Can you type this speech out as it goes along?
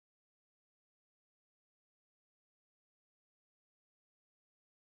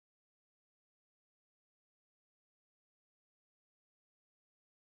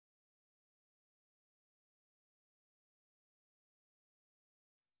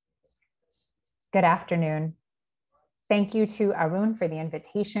Good afternoon. Thank you to Arun for the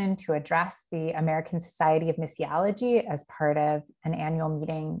invitation to address the American Society of Missiology as part of an annual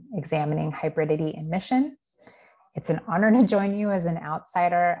meeting examining hybridity and mission. It's an honor to join you as an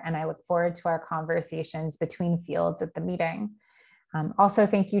outsider, and I look forward to our conversations between fields at the meeting. Also,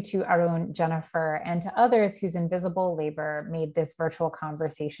 thank you to Arun, Jennifer, and to others whose invisible labor made this virtual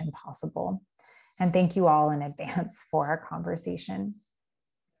conversation possible. And thank you all in advance for our conversation.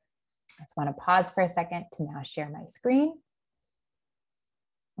 I just want to pause for a second to now share my screen.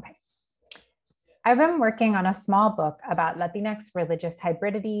 Okay. I've been working on a small book about Latinx religious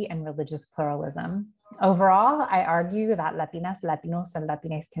hybridity and religious pluralism. Overall, I argue that Latinas, Latinos, and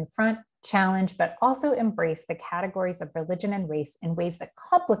Latinx confront, challenge, but also embrace the categories of religion and race in ways that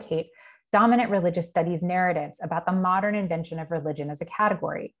complicate dominant religious studies narratives about the modern invention of religion as a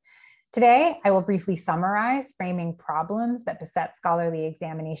category. Today, I will briefly summarize framing problems that beset scholarly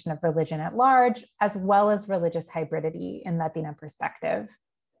examination of religion at large, as well as religious hybridity in Latina perspective.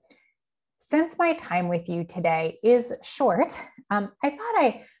 Since my time with you today is short, I thought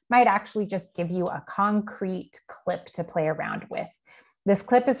I might actually just give you a concrete clip to play around with. This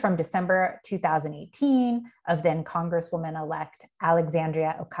clip is from December 2018 of then Congresswoman-elect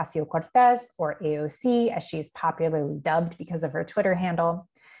Alexandria Ocasio-Cortez, or AOC, as she's popularly dubbed because of her Twitter handle.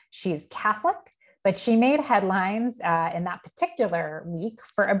 She's Catholic, but she made headlines in that particular week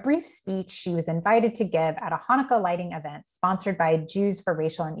for a brief speech she was invited to give at a Hanukkah lighting event sponsored by Jews for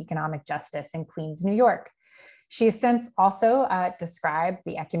Racial and Economic Justice in Queens, New York. She has since also described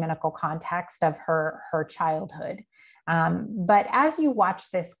the ecumenical context of her childhood. But as you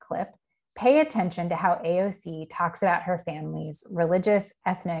watch this clip, pay attention to how AOC talks about her family's religious,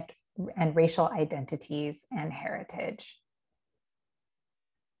 ethnic, and racial identities and heritage.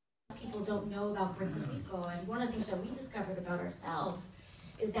 People don't know about Puerto Rico, and one of the things that we discovered about ourselves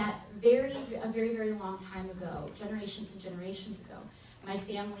is that a very, very long time ago, generations and generations ago, my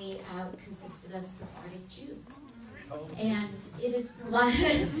family consisted of Sephardic Jews. And it is like,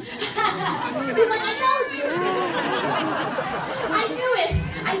 he's like, I told you! I knew it!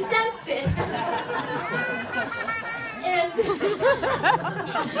 I sensed it!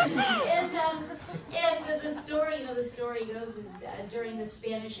 And the story goes is during the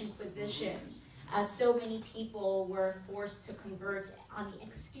Spanish Inquisition, so many people were forced to convert on the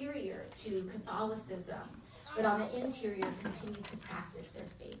exterior to Catholicism, but on the interior continued to practice their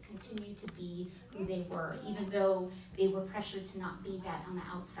faith, continued to be who they were, even though they were pressured to not be that on the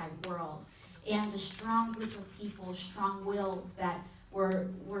outside world. And a strong group of people, strong-willed, that were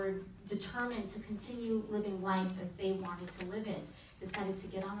determined to continue living life as they wanted to live it, decided to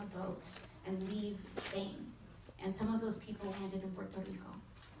get on a boat and leave Spain. And some of those people landed in Puerto Rico.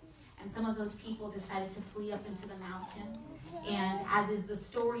 And some of those people decided to flee up into the mountains. And as is the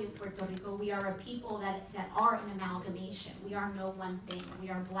story of Puerto Rico, we are a people that are an amalgamation. We are no one thing. We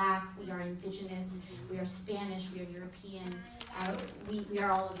are Black, we are Indigenous, we are Spanish, we are European. We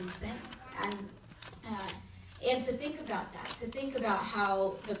are all of these things. And to think about that, to think about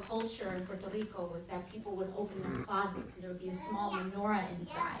how the culture in Puerto Rico was that people would open their closets and there would be a small menorah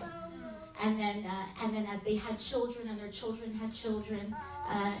inside. And then as they had children, and their children had children,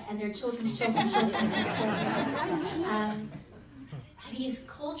 and their children's children had children, these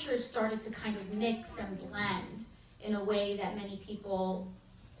cultures started to kind of mix and blend in a way that many people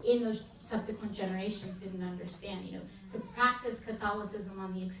in those subsequent generations didn't understand. You know, to practice Catholicism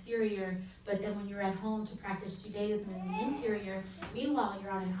on the exterior, but then when you're at home to practice Judaism in the interior, meanwhile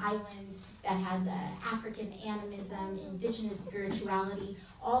you're on an island that has African animism, indigenous spirituality.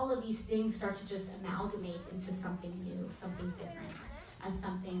 All of these things start to just amalgamate into something new, something different, as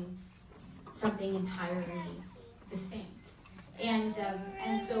something entirely distinct. And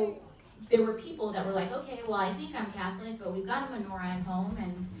so there were people that were like, okay, well, I think I'm Catholic, but we've got a menorah at home,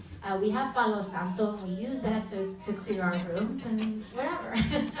 and we have Palo Santo, and we use that to clear our rooms, and whatever.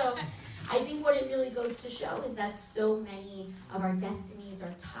 And so I think what it really goes to show is that so many of our destinies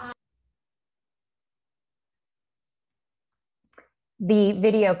are tied. The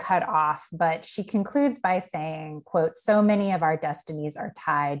video cut off, but she concludes by saying, quote, "So many of our destinies are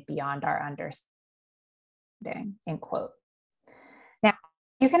tied beyond our understanding," end quote. Now,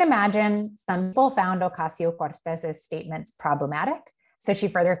 you can imagine some people found Ocasio-Cortez's statements problematic, so she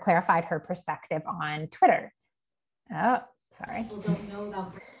further clarified her perspective on Twitter. Oh, sorry. People don't know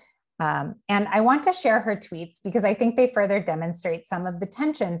about. And I want to share her tweets because I think they further demonstrate some of the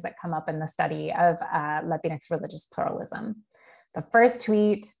tensions that come up in the study of Latinx religious pluralism. The first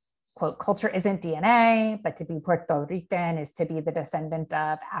tweet, quote, "Culture isn't DNA, but to be Puerto Rican is to be the descendant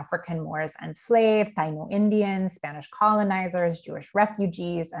of African Moors and slaves, Taino Indians, Spanish colonizers, Jewish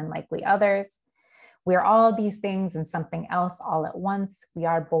refugees, and likely others." We are all these things and something else all at once. We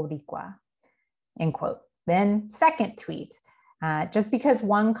are Boricua, end quote. Then second tweet, just because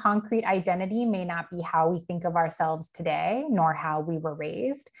one concrete identity may not be how we think of ourselves today, nor how we were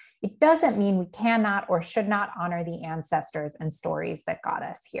raised, it doesn't mean we cannot or should not honor the ancestors and stories that got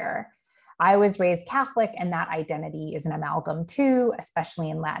us here. I was raised Catholic, and that identity is an amalgam too,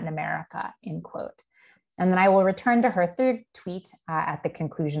 especially in Latin America, end quote. And then I will return to her third tweet at the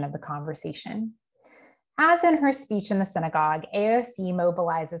conclusion of the conversation. As in her speech in the synagogue, AOC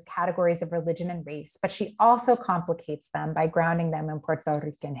mobilizes categories of religion and race, but she also complicates them by grounding them in Puerto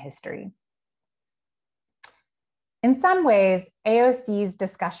Rican history. In some ways, AOC's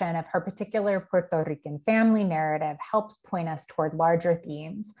discussion of her particular Puerto Rican family narrative helps point us toward larger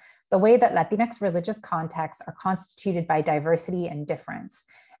themes, the way that Latinx religious contexts are constituted by diversity and difference.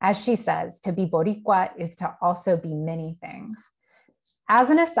 As she says, to be Boricua is to also be many things. As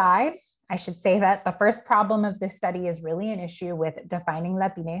an aside, I should say that the first problem of this study is really an issue with defining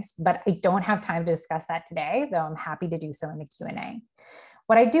Latinx, but I don't have time to discuss that today, though I'm happy to do so in the Q&A.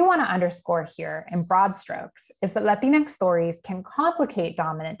 What I do want to underscore here in broad strokes is that Latinx stories can complicate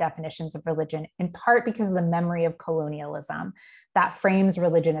dominant definitions of religion, in part because of the memory of colonialism that frames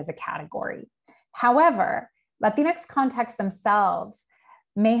religion as a category. However, Latinx contexts themselves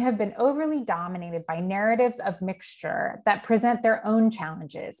may have been overly dominated by narratives of mixture that present their own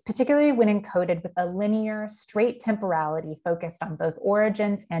challenges, particularly when encoded with a linear, straight temporality focused on both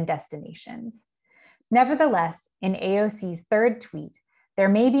origins and destinations. Nevertheless, in AOC's third tweet, there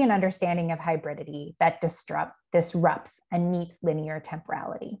may be an understanding of hybridity that disrupts a neat linear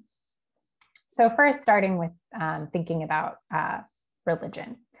temporality. So first, starting with thinking about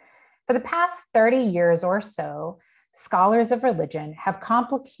religion. For the past 30 years or so, scholars of religion have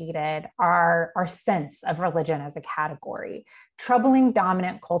complicated our sense of religion as a category, troubling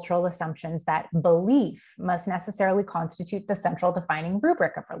dominant cultural assumptions that belief must necessarily constitute the central defining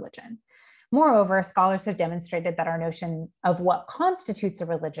rubric of religion. Moreover, scholars have demonstrated that our notion of what constitutes a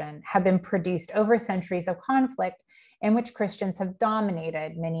religion have been produced over centuries of conflict in which Christians have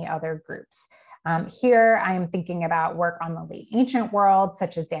dominated many other groups. Here, I am thinking about work on the late ancient world,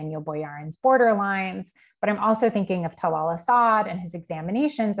 such as Daniel Boyarin's Borderlines, but I'm also thinking of Talal Asad and his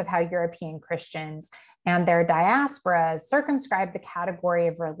examinations of how European Christians and their diasporas circumscribe the category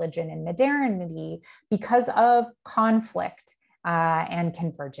of religion in modernity because of conflict and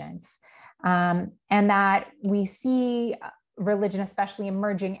convergence. And that we see religion especially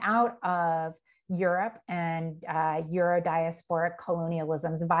emerging out of Europe and Euro-diasporic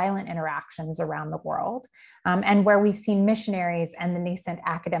colonialism's violent interactions around the world, and where we've seen missionaries and the nascent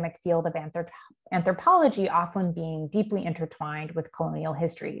academic field of anthropology often being deeply intertwined with colonial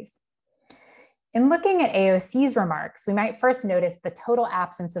histories. In looking at AOC's remarks, we might first notice the total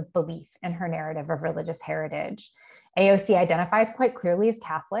absence of belief in her narrative of religious heritage. AOC identifies quite clearly as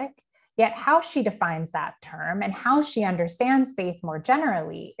Catholic, yet how she defines that term and how she understands faith more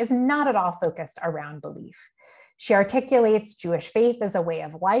generally is not at all focused around belief. She articulates Jewish faith as a way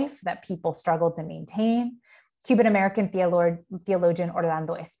of life that people struggle to maintain. Cuban-American theologian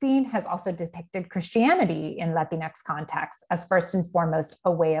Orlando Espín has also depicted Christianity in Latinx contexts as first and foremost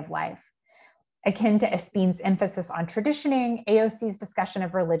a way of life. Akin to Espín's emphasis on traditioning, AOC's discussion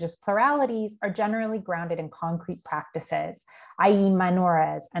of religious pluralities are generally grounded in concrete practices, i.e.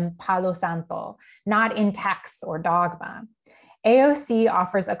 menorahs and palo santo, not in texts or dogma. AOC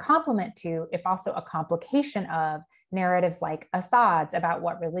offers a complement to, if also a complication of, narratives like Assad's about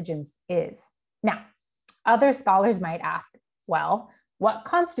what religion is. Now, other scholars might ask, well, what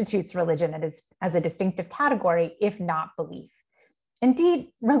constitutes religion as a distinctive category, if not belief? Indeed,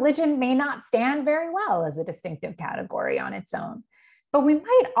 religion may not stand very well as a distinctive category on its own, but we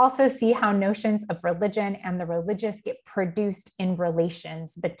might also see how notions of religion and the religious get produced in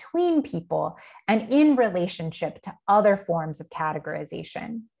relations between people and in relationship to other forms of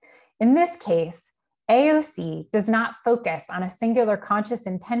categorization. In this case, AOC does not focus on a singular conscious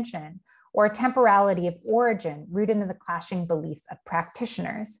intention or a temporality of origin rooted in the clashing beliefs of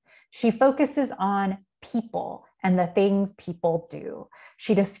practitioners. She focuses on people and the things people do.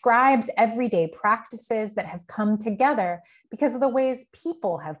 She describes everyday practices that have come together because of the ways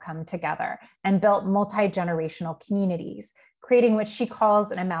people have come together and built multi-generational communities, creating what she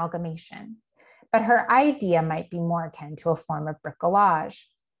calls an amalgamation. But her idea might be more akin to a form of bricolage.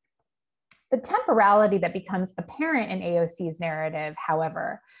 The temporality that becomes apparent in AOC's narrative,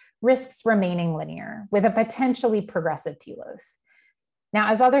 however, risks remaining linear with a potentially progressive telos. Now,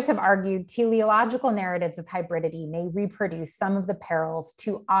 as others have argued, teleological narratives of hybridity may reproduce some of the perils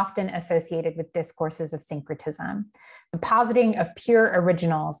too often associated with discourses of syncretism, the positing of pure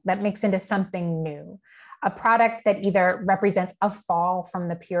originals that mix into something new, a product that either represents a fall from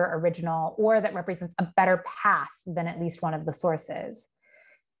the pure original or that represents a better path than at least one of the sources.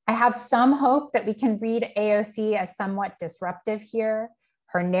 I have some hope that we can read AOC as somewhat disruptive here.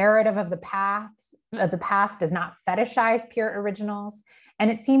 Her narrative of the past does not fetishize pure originals, and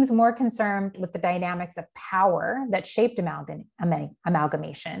it seems more concerned with the dynamics of power that shaped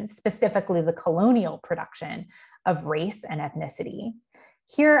amalgamation, specifically the colonial production of race and ethnicity.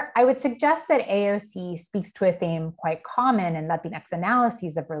 Here, I would suggest that AOC speaks to a theme quite common in Latinx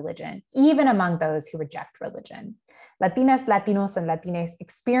analyses of religion, even among those who reject religion. Latinas, Latinos, and Latines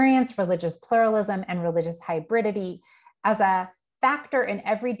experience religious pluralism and religious hybridity as a factor in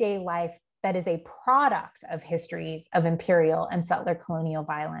everyday life that is a product of histories of imperial and settler colonial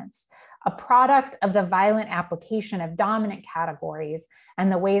violence, a product of the violent application of dominant categories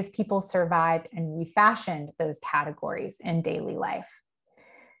and the ways people survived and refashioned those categories in daily life.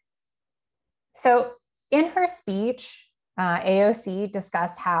 So in her speech, AOC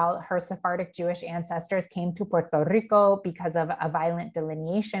discussed how her Sephardic Jewish ancestors came to Puerto Rico because of a violent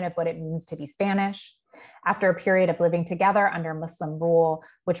delineation of what it means to be Spanish. After a period of living together under Muslim rule,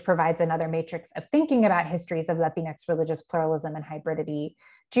 which provides another matrix of thinking about histories of Latinx religious pluralism and hybridity,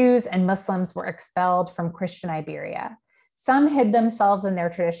 Jews and Muslims were expelled from Christian Iberia. Some hid themselves in their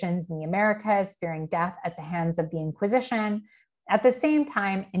traditions in the Americas, fearing death at the hands of the Inquisition. At the same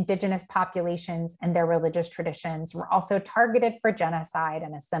time, indigenous populations and their religious traditions were also targeted for genocide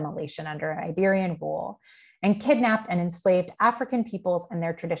and assimilation under Iberian rule, and kidnapped and enslaved African peoples and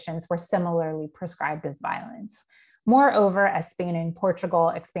their traditions were similarly prescribed with violence. Moreover, as Spain and Portugal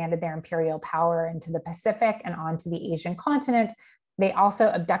expanded their imperial power into the Pacific and onto the Asian continent, they also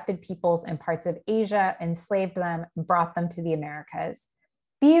abducted peoples in parts of Asia, enslaved them, and brought them to the Americas.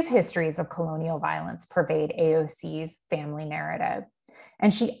 These histories of colonial violence pervade AOC's family narrative,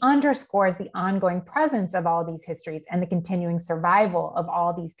 and she underscores the ongoing presence of all these histories and the continuing survival of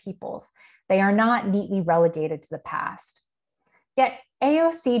all these peoples. They are not neatly relegated to the past. Yet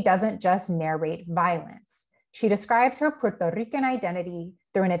AOC doesn't just narrate violence. She describes her Puerto Rican identity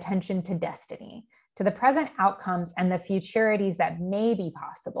through an attention to destiny, to the present outcomes and the futurities that may be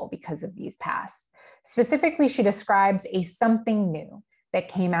possible because of these pasts. Specifically, she describes a something new that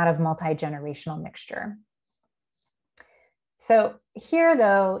came out of multi-generational mixture. So here,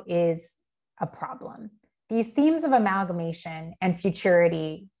 though, is a problem. These themes of amalgamation and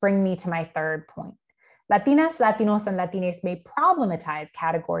futurity bring me to my third point. Latinas, Latinos, and Latines may problematize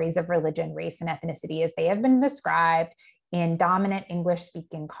categories of religion, race, and ethnicity as they have been described in dominant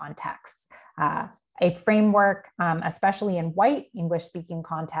English-speaking contexts. A framework, especially in white English-speaking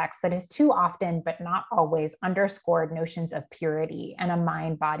contexts, that is too often, but not always, underscored notions of purity and a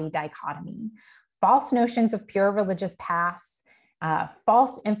mind-body dichotomy, false notions of pure religious pasts,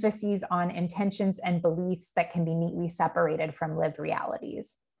 false emphases on intentions and beliefs that can be neatly separated from lived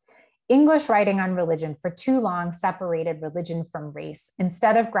realities. English writing on religion for too long separated religion from race,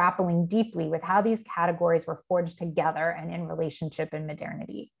 instead of grappling deeply with how these categories were forged together and in relationship in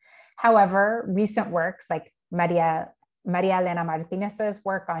modernity. However, recent works like Maria Elena Martinez's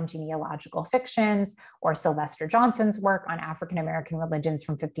work on genealogical fictions or Sylvester Johnson's work on African-American religions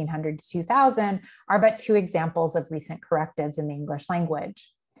from 1500 to 2000 are but two examples of recent correctives in the English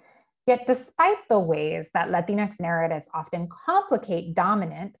language. Yet despite the ways that Latinx narratives often complicate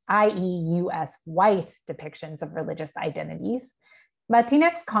dominant, i.e. US white depictions of religious identities,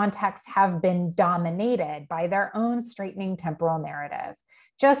 Latinx contexts have been dominated by their own straightening temporal narrative,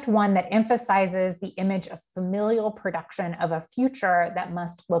 just one that emphasizes the image of familial production of a future that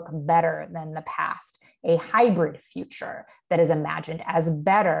must look better than the past, a hybrid future that is imagined as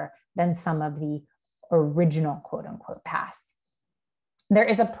better than some of the original quote unquote pasts. There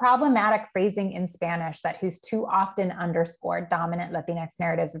is a problematic phrasing in Spanish that who's too often underscored dominant Latinx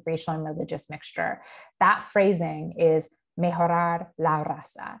narratives of racial and religious mixture. That phrasing is mejorar la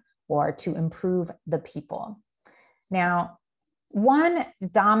raza, or to improve the people. Now, one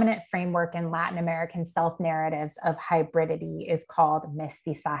dominant framework in Latin American self-narratives of hybridity is called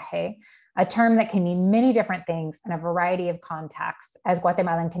mestizaje, a term that can mean many different things in a variety of contexts, as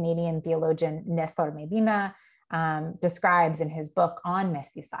Guatemalan Canadian theologian Nestor Medina describes in his book on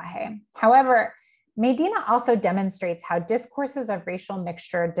mestizaje. However, Medina also demonstrates how discourses of racial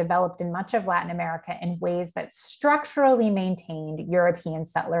mixture developed in much of Latin America in ways that structurally maintained European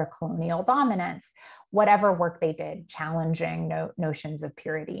settler colonial dominance, whatever work they did, challenging notions of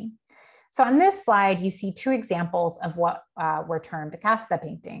purity. So on this slide, you see two examples of what were termed casta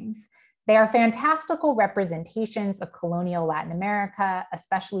paintings. They are fantastical representations of colonial Latin America,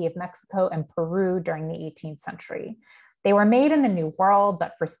 especially of Mexico and Peru during the 18th century. They were made in the New World,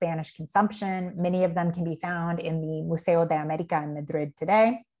 but for Spanish consumption. Many of them can be found in the Museo de América in Madrid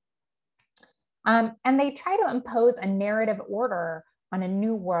today. And they try to impose a narrative order on a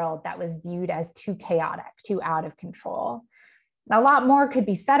new world that was viewed as too chaotic, too out of control. A lot more could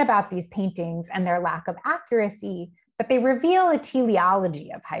be said about these paintings and their lack of accuracy, but they reveal a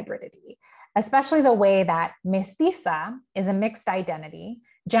teleology of hybridity, especially the way that mestiza is a mixed identity,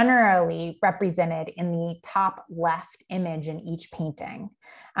 generally represented in the top left image in each painting.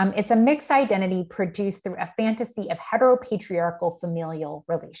 It's a mixed identity produced through a fantasy of heteropatriarchal familial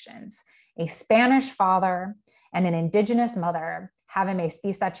relations. A Spanish father and an indigenous mother have a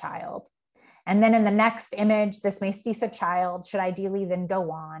mestiza child. And then in the next image, this mestiza child should ideally then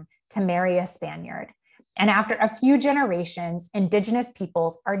go on to marry a Spaniard. And after a few generations, indigenous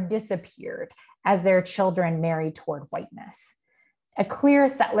peoples are disappeared as their children marry toward whiteness. A clear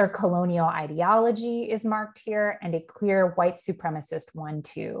settler colonial ideology is marked here, and a clear white supremacist one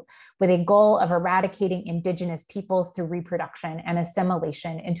too, with a goal of eradicating indigenous peoples through reproduction and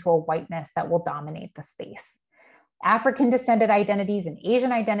assimilation into a whiteness that will dominate the space. African descended identities and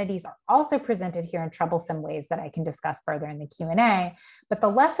Asian identities are also presented here in troublesome ways that I can discuss further in the Q&A. But the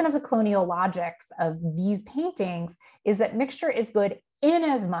lesson of the colonial logics of these paintings is that mixture is good in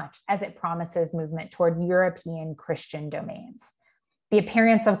as much as it promises movement toward European Christian domains. The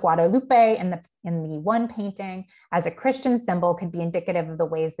appearance of Guadalupe in the one painting as a Christian symbol could be indicative of the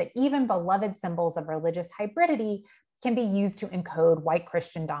ways that even beloved symbols of religious hybridity can be used to encode white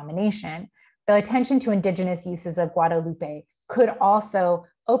Christian domination. The attention to indigenous uses of Guadalupe could also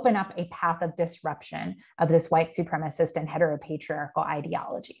open up a path of disruption of this white supremacist and heteropatriarchal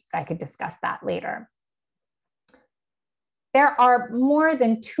ideology. I could discuss that later. There are more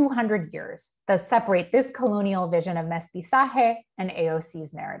than 200 years that separate this colonial vision of mestizaje and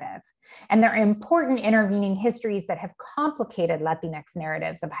AOC's narrative. And there are important intervening histories that have complicated Latinx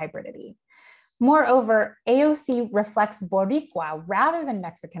narratives of hybridity. Moreover, AOC reflects Boricua rather than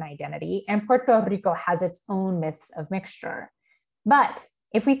Mexican identity, and Puerto Rico has its own myths of mixture. But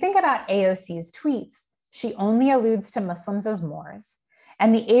if we think about AOC's tweets, she only alludes to Muslims as Moors,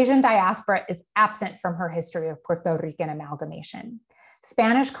 and the Asian diaspora is absent from her history of Puerto Rican amalgamation.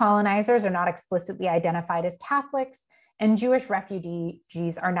 Spanish colonizers are not explicitly identified as Catholics, and Jewish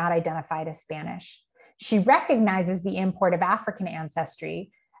refugees are not identified as Spanish. She recognizes the import of African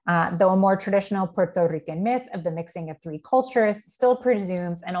ancestry, though a more traditional Puerto Rican myth of the mixing of three cultures still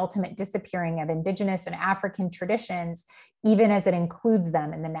presumes an ultimate disappearing of indigenous and African traditions, even as it includes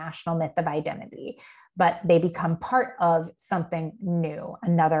them in the national myth of identity, but they become part of something new,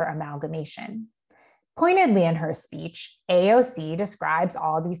 another amalgamation. Pointedly in her speech, AOC describes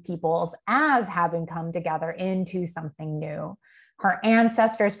all these peoples as having come together into something new. Her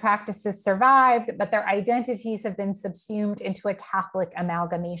ancestors' practices survived, but their identities have been subsumed into a Catholic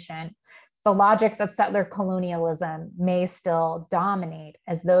amalgamation. The logics of settler colonialism may still dominate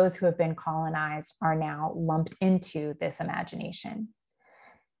as those who have been colonized are now lumped into this imagination.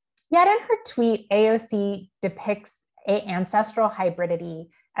 Yet in her tweet, AOC depicts ancestral hybridity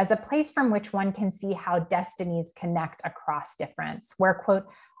as a place from which one can see how destinies connect across difference, where, quote,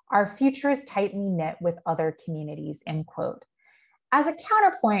 our future is tightly knit with other communities, end quote. As a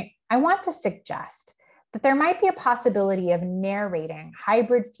counterpoint, I want to suggest that there might be a possibility of narrating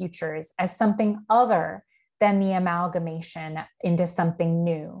hybrid futures as something other than the amalgamation into something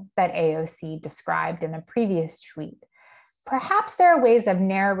new that AOC described in a previous tweet. Perhaps there are ways of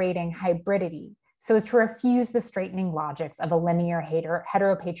narrating hybridity so as to refuse the straightening logics of a linear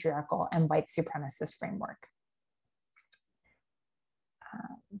heteropatriarchal and white supremacist framework.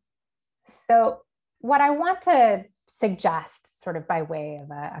 So what I want to suggest, sort of by way of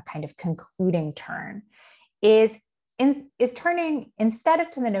a kind of concluding turn, is turning, instead of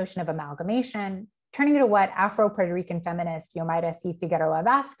to the notion of amalgamation, turning to what Afro-Puerto Rican feminist Yomaira C. Figueroa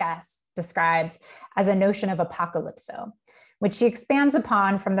Vasquez describes as a notion of apocalypso, which she expands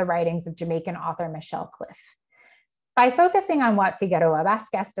upon from the writings of Jamaican author Michelle Cliff. By focusing on what Figueroa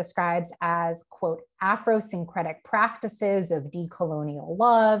Vasquez describes as, quote, Afro-syncretic practices of decolonial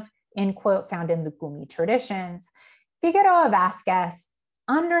love, end quote, found in Lukumi traditions, Figueroa Vasquez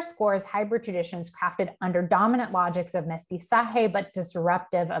underscores hybrid traditions crafted under dominant logics of mestizaje, but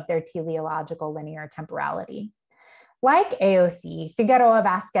disruptive of their teleological linear temporality. Like AOC, Figueroa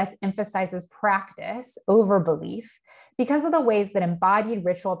Vasquez emphasizes practice over belief because of the ways that embodied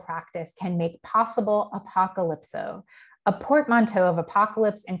ritual practice can make possible apocalypso, a portmanteau of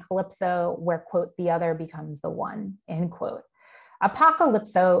apocalypse and calypso where, quote, the other becomes the one, end quote.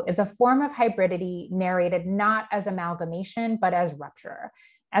 Apocalypso is a form of hybridity narrated not as amalgamation, but as rupture,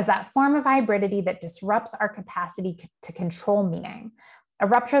 as that form of hybridity that disrupts our capacity to control meaning, a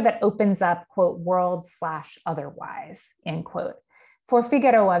rupture that opens up, quote, world/otherwise, end quote. For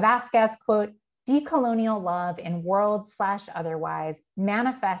Figueroa Vasquez, quote, decolonial love in world/otherwise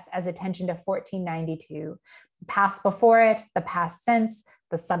manifests as attention to 1492, the past before it, the past since,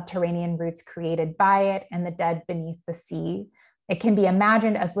 the subterranean roots created by it, and the dead beneath the sea. It can be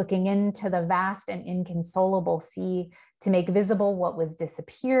imagined as looking into the vast and inconsolable sea to make visible what was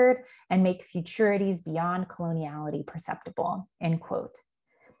disappeared and make futurities beyond coloniality perceptible, end quote.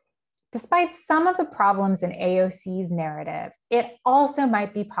 Despite some of the problems in AOC's narrative, it also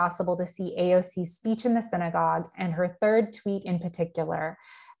might be possible to see AOC's speech in the synagogue and her third tweet in particular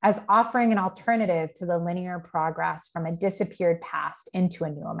as offering an alternative to the linear progress from a disappeared past into a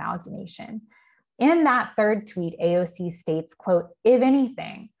new amalgamation. In that third tweet, AOC states, quote, if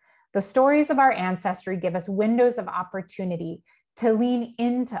anything, the stories of our ancestry give us windows of opportunity to lean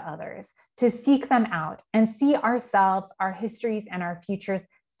into others, to seek them out and see ourselves, our histories, and our futures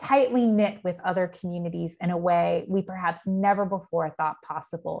tightly knit with other communities in a way we perhaps never before thought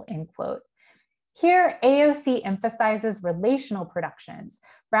possible, end quote. Here, AOC emphasizes relational productions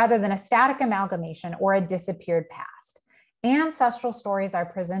rather than a static amalgamation or a disappeared past. Ancestral stories are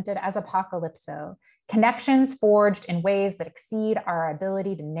presented as apocalypso, connections forged in ways that exceed our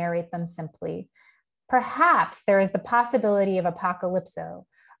ability to narrate them simply. Perhaps there is the possibility of apocalypso,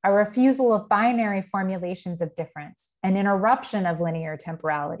 a refusal of binary formulations of difference, an interruption of linear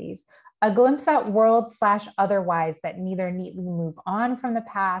temporalities, a glimpse at world/otherwise that neither neatly move on from the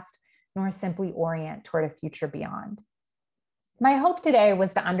past nor simply orient toward a future beyond. My hope today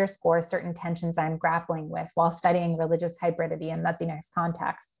was to underscore certain tensions I'm grappling with while studying religious hybridity in Latinx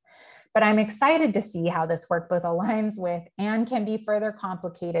contexts. But I'm excited to see how this work both aligns with and can be further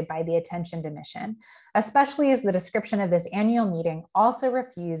complicated by the attention to mission, especially as the description of this annual meeting also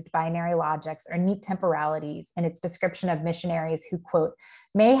refused binary logics or neat temporalities in its description of missionaries who, quote,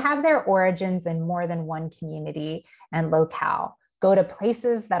 may have their origins in more than one community and locale, go to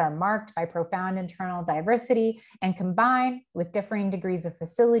places that are marked by profound internal diversity and combine with differing degrees of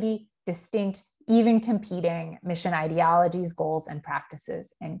facility, distinct, even competing mission ideologies, goals, and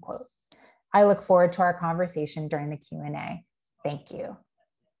practices, end quote. I look forward to our conversation during the Q&A. Thank you.